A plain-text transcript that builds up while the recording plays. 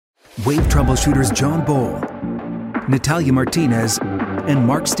Wave troubleshooters John Bold, Natalia Martinez, and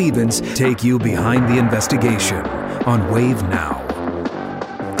Mark Stevens take you behind the investigation on Wave Now.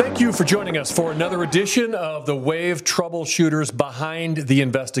 Thank you for joining us for another edition of the Wave Troubleshooters Behind the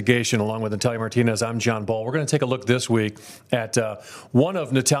Investigation. Along with Natalia Martinez, I'm John Ball. We're going to take a look this week at one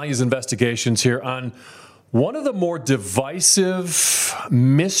of Natalia's investigations here on one of the more divisive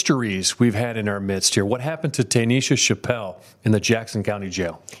mysteries we've had in our midst here. What happened to Tanisha Chappell in the Jackson County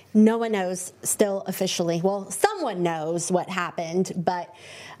Jail? No one knows still officially. Well, someone knows what happened, but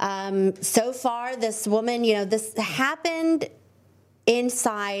so far this woman, this happened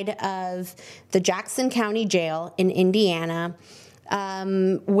inside of the Jackson County Jail in Indiana,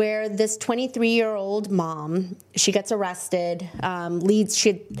 where this 23-year-old mom, she gets arrested,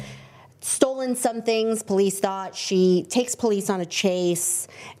 she'd stolen some things, police thought. She takes police on a chase,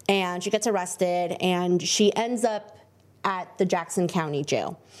 and she gets arrested, and she ends up at the Jackson County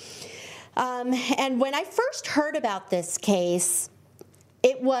Jail. And when I first heard about this case,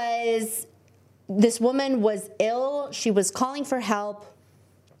 it was this woman was ill. She was calling for help.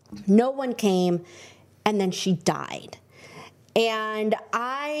 No one came, and then she died. And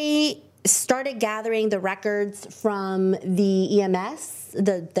I started gathering the records from the EMS,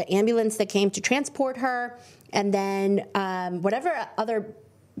 the ambulance that came to transport her, and then whatever other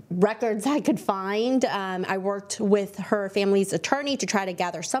records I could find. I worked with her family's attorney to try to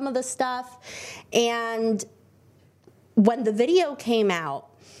gather some of the stuff. And when the video came out,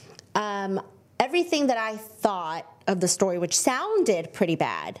 everything that I thought of the story, which sounded pretty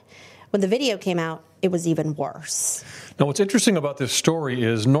bad, when the video came out, it was even worse. Now, what's interesting about this story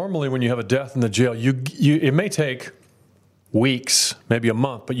is normally when you have a death in the jail, it may take weeks, maybe a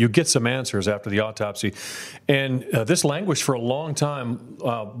month, but you get some answers after the autopsy. And this languished for a long time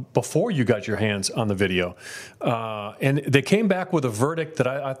before you got your hands on the video. And they came back with a verdict that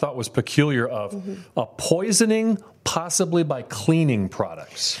I thought was peculiar of a poisoning, possibly by cleaning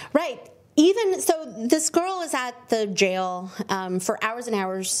products. Right. So this girl is at the jail for hours and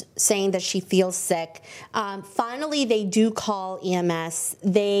hours saying that she feels sick. Finally, they do call EMS.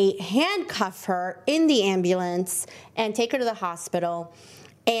 They handcuff her in the ambulance and take her to the hospital.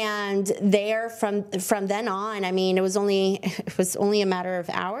 And there, from then on, I mean, it was only a matter of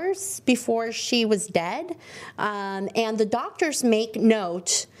hours before she was dead. And the doctors make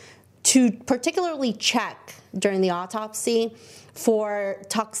note to particularly check during the autopsy for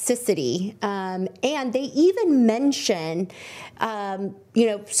toxicity, and they even mention,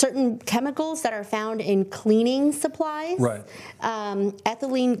 certain chemicals that are found in cleaning supplies. Right.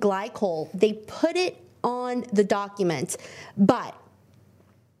 Ethylene glycol. They put it on the document, but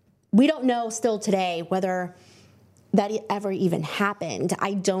we don't know still today whether that ever even happened.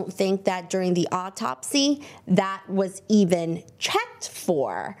 I don't think that during the autopsy that was even checked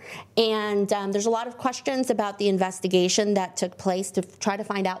for. And there's a lot of questions about the investigation that took place to try to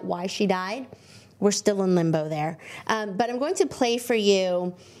find out why she died. We're still in limbo there. But I'm going to play for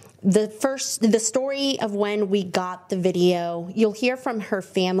you the story of when we got the video. You'll hear from her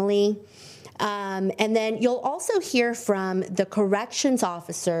family. And then you'll also hear from the corrections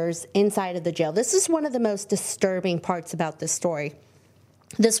officers inside of the jail. This is one of the most disturbing parts about this story.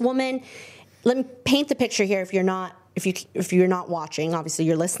 This woman, let me paint the picture here if you're not watching, obviously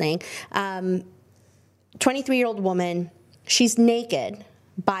you're listening. 23-year-old woman, she's naked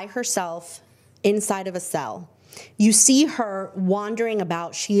by herself inside of a cell. You see her wandering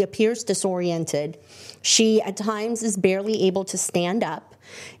about. She appears disoriented. She, at times, is barely able to stand up.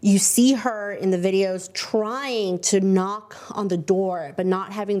 You see her in the videos trying to knock on the door, but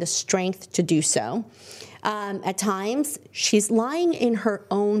not having the strength to do so. At times, she's lying in her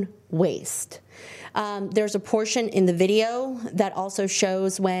own waste. There's a portion in the video that also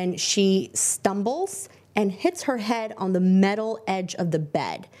shows when she stumbles and hits her head on the metal edge of the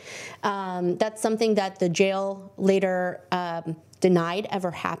bed. That's something that the jail later denied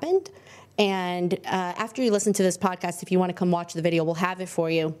ever happened. And after you listen to this podcast, if you want to come watch the video, we'll have it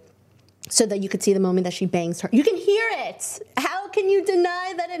for you so that you could see the moment that she bangs her. You can hear it. How can you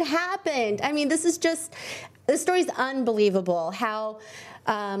deny that it happened? I mean, this story's unbelievable. How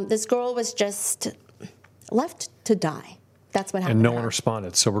this girl was just left to die. That's what happened. And no one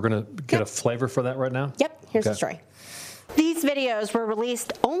responded. So we're going to get a flavor for that right now? Yep. Here's the story. These videos were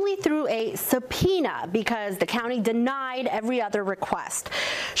released only through a subpoena because the county denied every other request.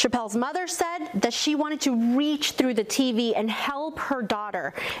 Chappell's mother said that she wanted to reach through the TV and help her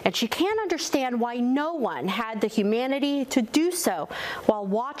daughter, and she can't understand why no one had the humanity to do so while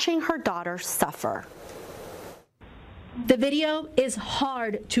watching her daughter suffer. The video is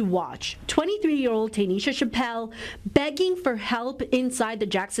hard to watch. 23-year-old Tanisha Chappell begging for help inside the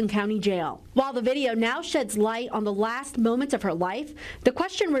Jackson County Jail. While the video now sheds light on the last moments of her life, the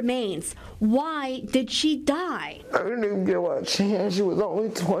question remains, why did she die? I didn't even give her a chance. She was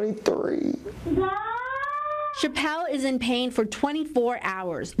only 23. Chappell is in pain for 24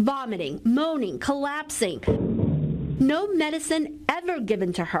 hours, vomiting, moaning, collapsing. No medicine ever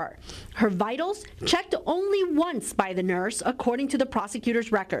given to her. Her vitals checked only once by the nurse, according to the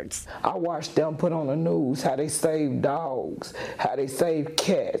prosecutor's records. I watched them put on the news how they save dogs, how they save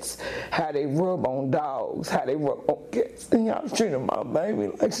cats, how they rub on dogs, how they rub on cats. And y'all treated my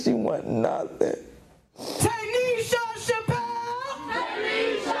baby like she wasn't nothing. Tanisha Chappell!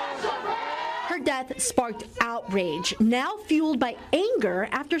 Her death sparked outrage, now fueled by anger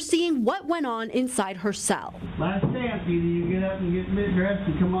after seeing what went on inside her cell. Last chance, either you get up and get a bit dressed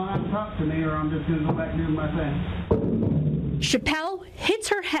and come on out and talk to me, or I'm just going to go back doing my thing. Chappell hits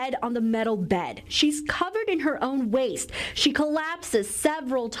her head on the metal bed. She's covered in her own waste. She collapses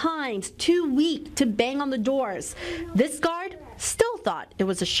several times, too weak to bang on the doors. This guard still thought it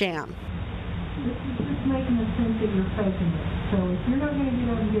was a sham. This is just making a sense that you're faking it. So if you're not going to get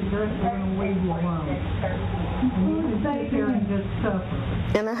up and get dressed, we're going to leave you alone. And you can sit there and just suffer.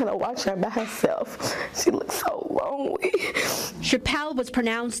 And I had to watch her by herself. She looked so lonely. Chappell was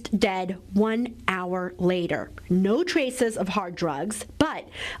pronounced dead 1 hour later. No traces of hard drugs, but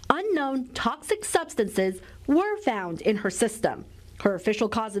unknown toxic substances were found in her system. Her official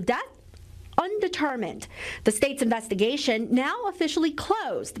cause of death? Undetermined. The state's investigation now officially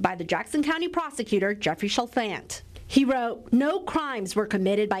closed by the Jackson County prosecutor, Jeffrey Chalfant. He wrote, no crimes were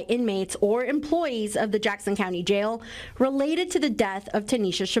committed by inmates or employees of the Jackson County Jail related to the death of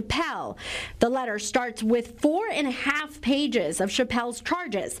Tanisha Chappell. The letter starts with 4.5 pages of Chappell's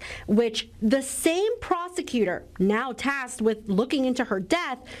charges, which the same prosecutor, now tasked with looking into her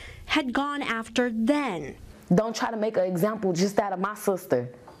death, had gone after then. Don't try to make an example just out of my sister.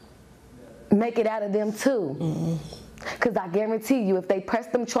 Make it out of them too. Because I guarantee you, if they press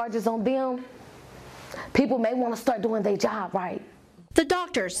them charges on them, people may want to start doing their job right. The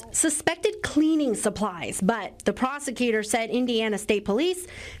doctors suspected cleaning supplies, but the prosecutor said Indiana State Police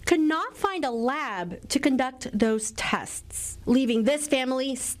could not find a lab to conduct those tests, leaving this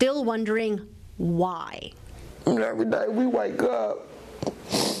family still wondering why. And every day we wake up,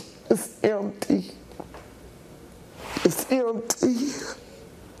 it's empty. It's empty.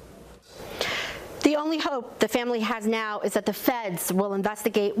 The only hope the family has now is that the feds will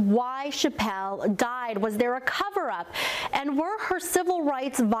investigate why Chappell died. Was there a cover-up? And were her civil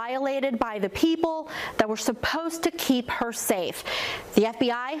rights violated by the people that were supposed to keep her safe? The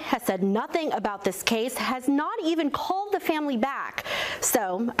FBI has said nothing about this case, has not even called the family back.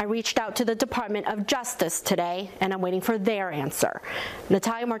 So I reached out to the Department of Justice today, and I'm waiting for their answer.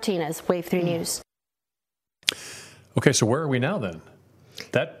 Natalia Martinez, Wave 3 News. Okay, so where are we now then?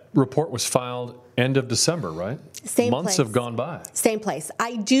 That report was filed end of December, right? Same Months place. have gone by. Same place.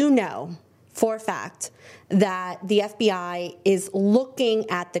 I do know for a fact that the FBI is looking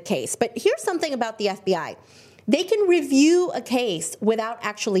at the case. But here's something about the FBI. They can review a case without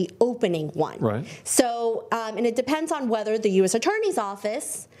actually opening one. Right. So, and it depends on whether the U.S. Attorney's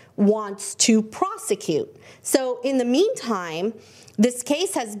Office wants to prosecute. So in the meantime, this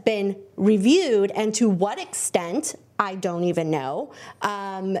case has been reviewed, and to what extent, I don't even know.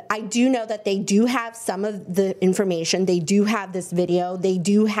 I do know that they do have some of the information. They do have this video. They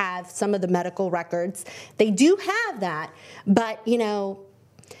do have some of the medical records. They do have that. But, you know,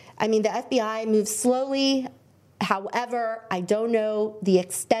 I mean, the FBI moves slowly. However, I don't know the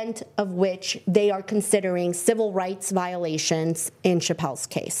extent of which they are considering civil rights violations in Chappell's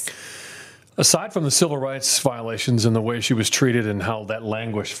case. Aside from the civil rights violations and the way she was treated and how that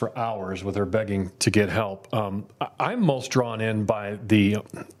languished for hours with her begging to get help, I'm most drawn in by the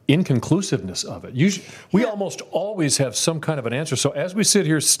inconclusiveness of it. We almost always have some kind of an answer. So as we sit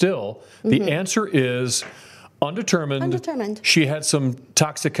here still, the answer is undetermined. Undetermined. She had some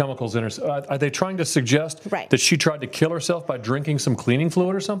toxic chemicals in her. Are they trying to suggest that she tried to kill herself by drinking some cleaning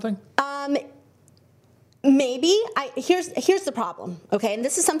fluid or something? Maybe. Here's the problem, okay? And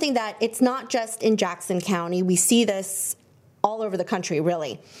this is something that it's not just in Jackson County. We see this all over the country,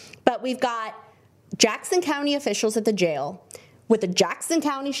 really. But we've got Jackson County officials at the jail with the Jackson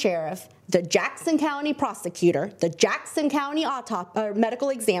County sheriff, the Jackson County prosecutor, the Jackson County medical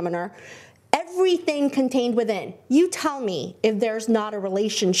examiner, everything contained within. You tell me if there's not a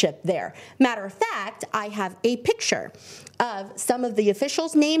relationship there. Matter of fact, I have a picture of some of the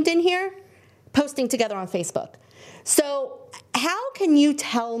officials named in here posting together on Facebook. So how can you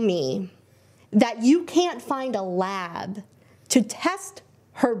tell me that you can't find a lab to test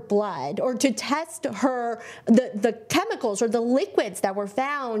her blood or to test the chemicals or the liquids that were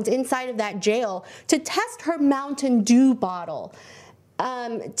found inside of that jail, to test her Mountain Dew bottle,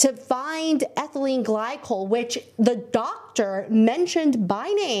 to find ethylene glycol, which the doctor mentioned by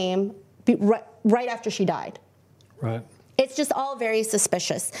name right after she died. Right. It's just all very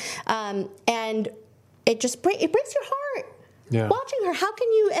suspicious. And it just breaks your heart. Yeah. Watching her, how can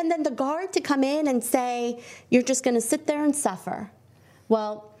you, and then the guard to come in and say, you're just going to sit there and suffer.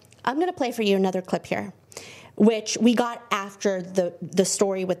 Well, I'm going to play for you another clip here, which we got after the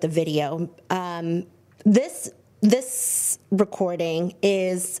story with the video. This recording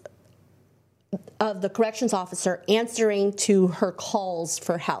is of the corrections officer answering to her calls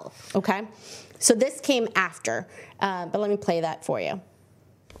for help, okay? So this came after, but let me play that for you. I'm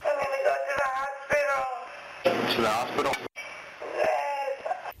going to go to the hospital. To the hospital?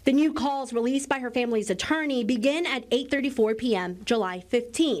 The new calls released by her family's attorney begin at 8:34 p.m. July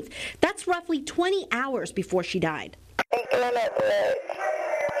 15th. That's roughly 20 hours before she died. I'm throwing up blood.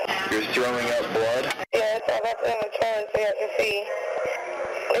 You're throwing up blood? Yes, I'm up in the toilet so you can see.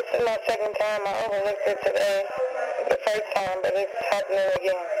 This is my second time. I overlooked it today. The first time, but it's happening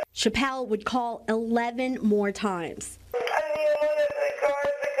again. Chappell would call 11 more times. I need one of the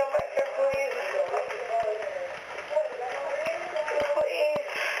guards to come back here, please. Please.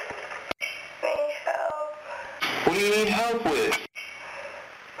 Need help. What do you need help with?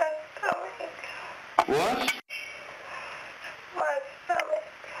 My stomach. What? My stomach.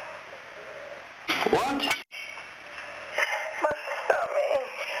 What? My stomach.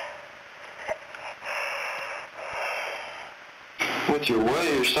 With your what?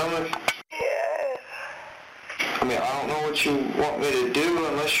 Your stomach? Yes. I mean, I don't know what you want me to do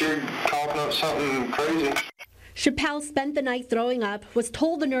unless you're coughing up something crazy. Chappell spent the night throwing up, was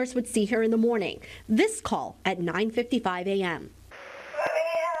told the nurse would see her in the morning. This call at 9:55 a.m.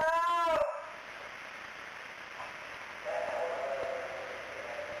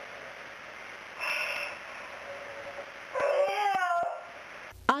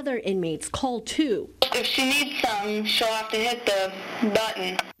 Other inmates called too. If she needs something, she'll have to hit the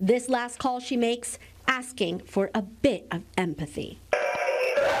button. This last call she makes, asking for a bit of empathy.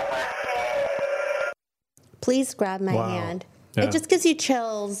 Please grab my hand. Yeah. It just gives you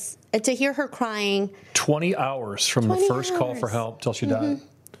chills to hear her crying. 20 hours from the first call for help till she died.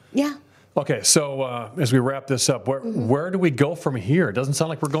 Yeah. Okay, so as we wrap this up, where do we go from here? It doesn't sound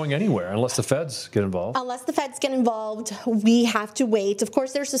like we're going anywhere unless the feds get involved. Unless the feds get involved, we have to wait. Of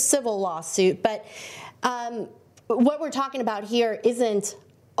course, there's a civil lawsuit, but what we're talking about here isn't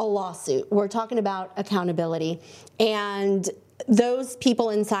a lawsuit. We're talking about accountability. And those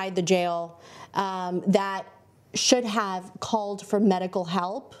people inside the jail that should have called for medical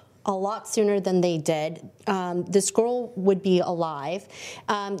help a lot sooner than they did, this girl would be alive.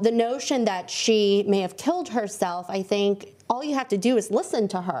 The notion that she may have killed herself, I think all you have to do is listen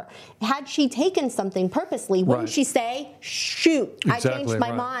to her. Had she taken something purposely, wouldn't she say, shoot, I changed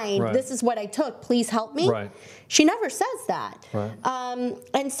my mind. This is what I took. Please help me. She never says that.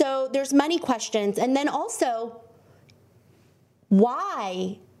 And so there's many questions. And then also,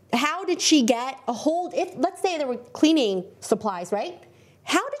 why? How did she get a hold? If let's say there were cleaning supplies, right?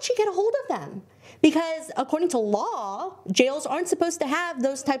 How did she get a hold of them? Because according to law, jails aren't supposed to have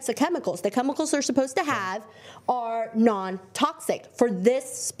those types of chemicals. The chemicals they're supposed to have are non-toxic for this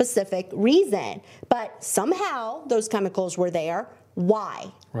specific reason. But somehow those chemicals were there.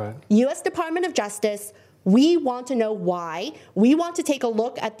 Why? U.S. Department of Justice, we want to know why. We want to take a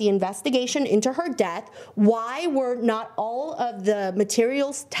look at the investigation into her death. Why were not all of the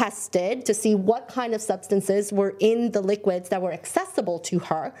materials tested to see what kind of substances were in the liquids that were accessible to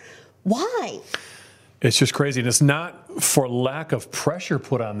her? Why? It's just crazy. And it's not for lack of pressure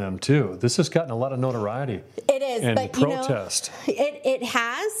put on them, too. This has gotten a lot of notoriety. It is. And but, protest. It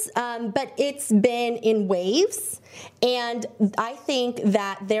has, but it's been in waves. And I think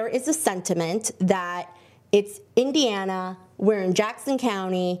that there is a sentiment that it's Indiana, we're in Jackson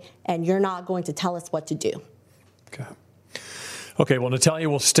County, and you're not going to tell us what to do. Okay, well, Natalia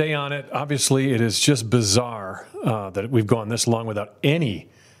will stay on it. Obviously, it is just bizarre that we've gone this long without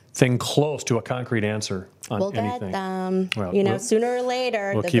anything close to a concrete answer on anything. We'll get them. Well, sooner or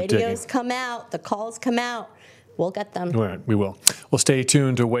later, the videos come out, the calls come out. We'll get them. All right, we will. Well, stay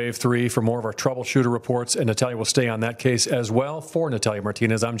tuned to Wave 3 for more of our troubleshooter reports, and Natalia will stay on that case as well. For Natalia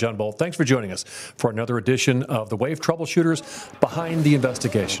Martinez, I'm John Bolt. Thanks for joining us for another edition of the Wave Troubleshooters Behind the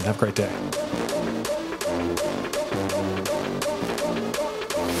Investigation. Have a great day.